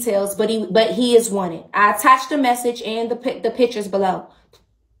full details, but he is wanted. I attached the message and the pictures below.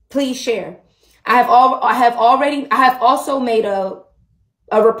 Please share. I have also made a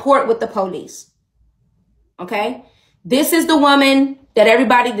report with the police. Okay. This is the woman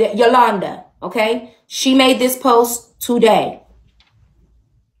that Yolanda. Okay. She made this post today.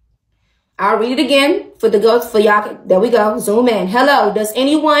 I'll read it again for y'all. There we go. Zoom in. Hello. Does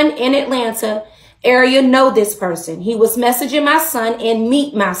anyone in Atlanta area know this person? He was messaging my son and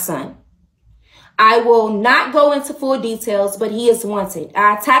meet my son. I will not go into full details, but he is wanted.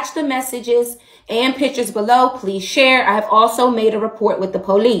 I attached the messages and pictures below. Please share. I have also made a report with the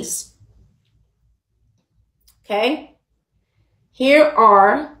police. Okay. Here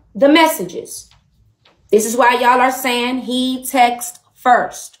are the messages. This is why y'all are saying he text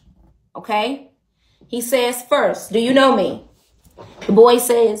first. Okay. He says first, do you know me? The boy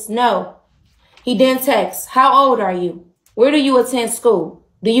says no. He then texts, how old are you? Where do you attend school?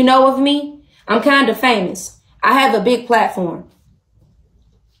 Do you know of me? I'm kind of famous. I have a big platform.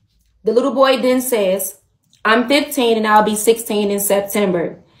 The little boy then says, I'm 15 and I'll be 16 in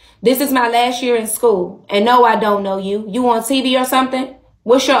September. This is my last year in school. And no, I don't know you. You on TV or something?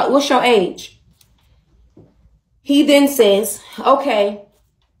 What's your age? He then says, okay,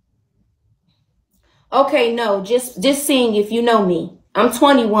 no, just seeing if you know me. I'm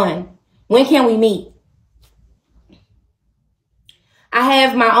 21. When can we meet? I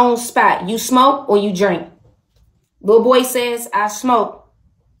have my own spot. You smoke or you drink? Little boy says, I smoke.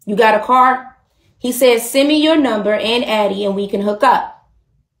 You got a car? He says, send me your number and Addie and we can hook up.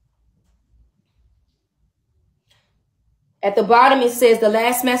 At the bottom, it says the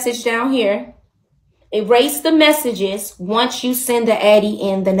last message down here. Erase the messages once you send the Addie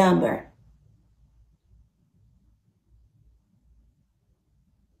in the number.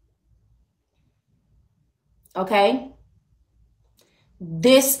 Okay.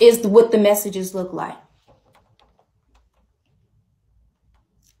 This is what the messages look like.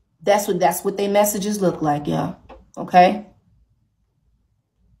 That's what their messages look like, y'all. Okay.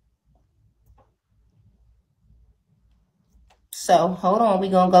 So hold on.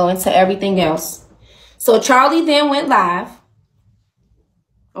 We're going to go into everything else. So Charlie then went live.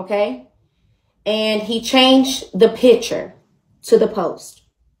 Okay. And he changed the picture to the post.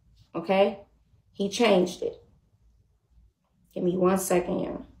 Okay. He changed it. Give me 1 second,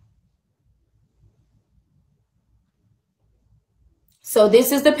 y'all. So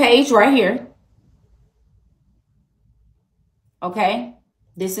this is the page right here. Okay.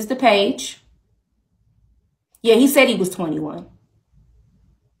 This is the page. Yeah, he said he was 21.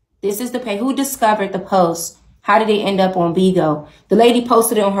 This is the page. Who discovered the post? How did it end up on BIGO? The lady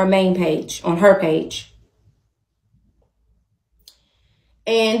posted it on her main page, on her page.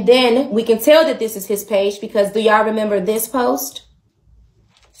 And then we can tell that this is his page because do y'all remember this post?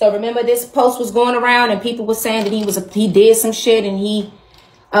 So remember this post was going around and people were saying that he did some shit and he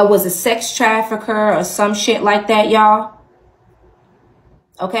was a sex trafficker or some shit like that, y'all.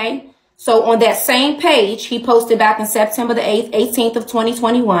 Okay. So on that same page, he posted back in September the 18th of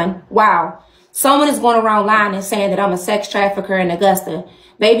 2021. Wow. Someone is going around lying and saying that I'm a sex trafficker in Augusta.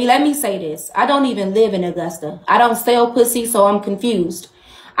 Baby, let me say this. I don't even live in Augusta. I don't sell pussy, so I'm confused.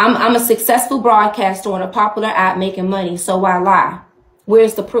 I'm a successful broadcaster on a popular app making money, so why lie?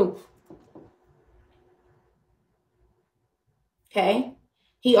 Where's the proof? Okay.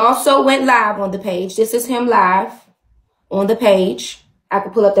 He also went live on the page. This is him live on the page. I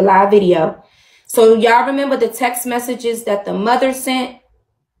could pull up the live video. So y'all remember the text messages that the mother sent?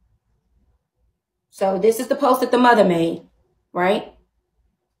 So this is the post that the mother made, right?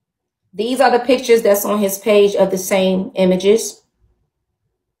 These are the pictures that's on his page of the same images.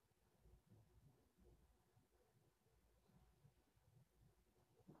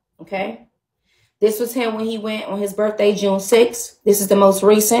 Okay. This was him when he went on his birthday, June 6th. This is the most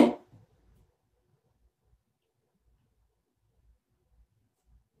recent.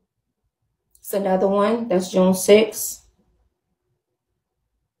 It's another one. That's June 6th.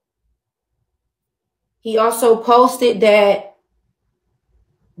 He also posted that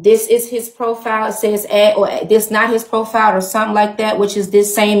this is his profile. It says add, or this not his profile or something like that, which is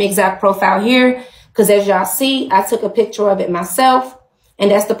this same exact profile here. Because as y'all see, I took a picture of it myself. And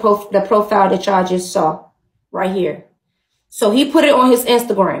that's the profile that y'all just saw right here. So he put it on his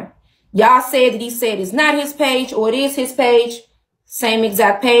Instagram. Y'all said that he said it's not his page or it is his page. Same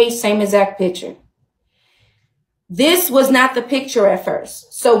exact page, same exact picture. This was not the picture at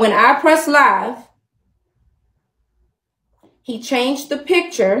first. So when I press live, he changed the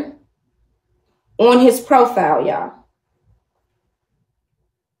picture on his profile, y'all.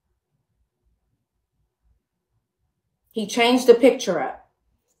 He changed the picture up.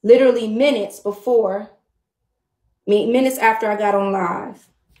 Literally minutes after I got on live.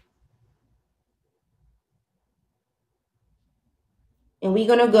 And we're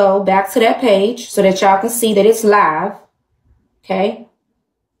going to go back to that page so that y'all can see that it's live. Okay.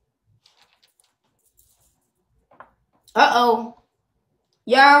 Uh-oh.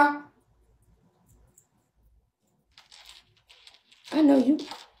 Y'all. I know you.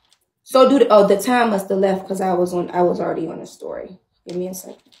 So the time must have left because I was already on the story. Give me a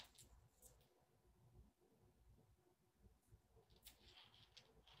second.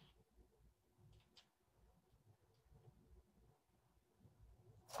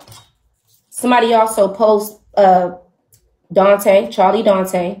 Somebody also post Charlie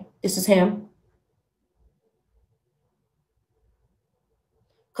Dante. This is him.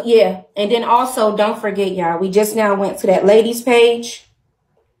 Yeah. And then also don't forget, y'all, we just now went to that lady's page.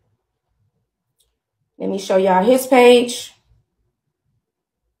 Let me show y'all his page.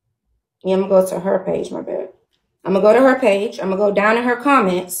 Yeah, I'm gonna go to her page, my bad. I'm gonna go to her page. I'm gonna go down in her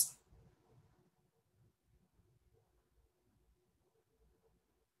comments.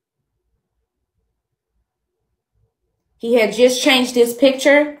 He had just changed his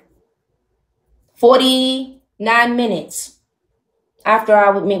picture 49 minutes after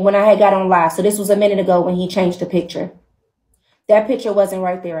when I had got on live. So this was a minute ago when he changed the picture. That picture wasn't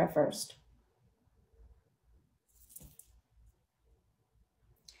right there at first.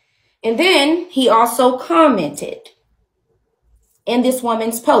 And then he also commented in this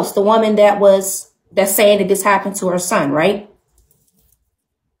woman's post, the woman that's saying that this happened to her son, right?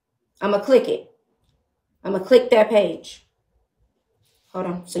 I'm gonna click it. I'm gonna click that page. Hold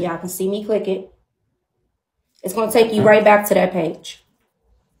on, so y'all can see me click it. It's gonna take you right back to that page.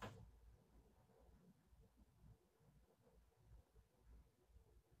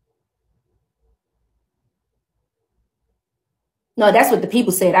 No, that's what the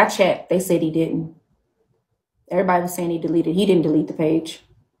people said. I checked. They said he didn't. Everybody was saying he deleted. He didn't delete the page.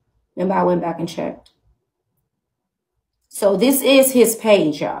 Remember, I went back and checked. So this is his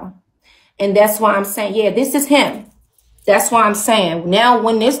page, y'all. And that's why I'm saying, yeah, this is him. That's why I'm saying now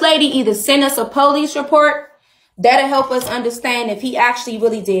when this lady either send us a police report, that'll help us understand if he actually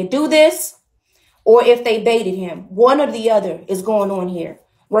really did do this or if they baited him. One or the other is going on here.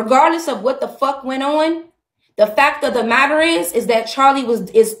 Regardless of what the fuck went on, the fact of the matter is that Charlie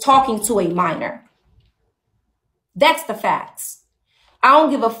is talking to a minor. That's the facts. I don't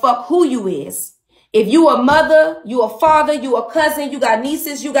give a fuck who you is. If you a mother, you a father, you a cousin, you got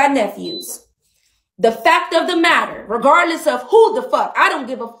nieces, you got nephews. The fact of the matter, regardless of who the fuck, I don't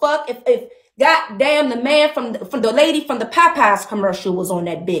give a fuck if goddamn the man from the lady from the Popeyes commercial was on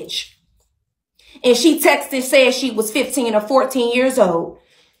that bitch. And she texted said she was 15 or 14 years old.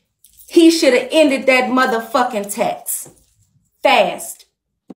 He should have ended that motherfucking text fast.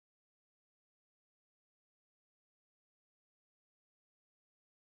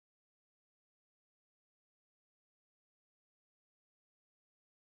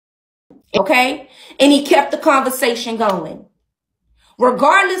 Okay? And he kept the conversation going.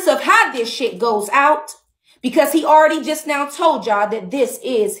 Regardless of how this shit goes out, because he already just now told y'all that this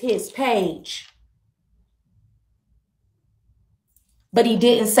is his page. But he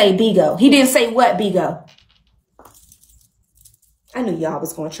didn't say BIGO. He didn't say what BIGO. I knew y'all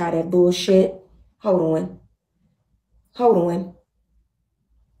was going to try that bullshit. Hold on.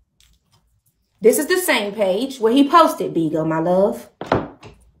 This is the same page where he posted BIGO, my love.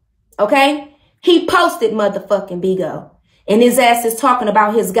 Okay? He posted motherfucking BIGO. And his ass is talking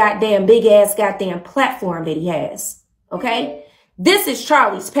about his goddamn big ass goddamn platform that he has. Okay? This is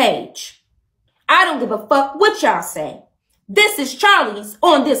Charlie's page. I don't give a fuck what y'all say. This is Charlie's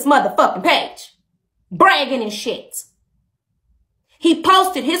on this motherfucking page. Bragging and shit. He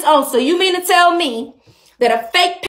posted his own. So you mean to tell me that a fake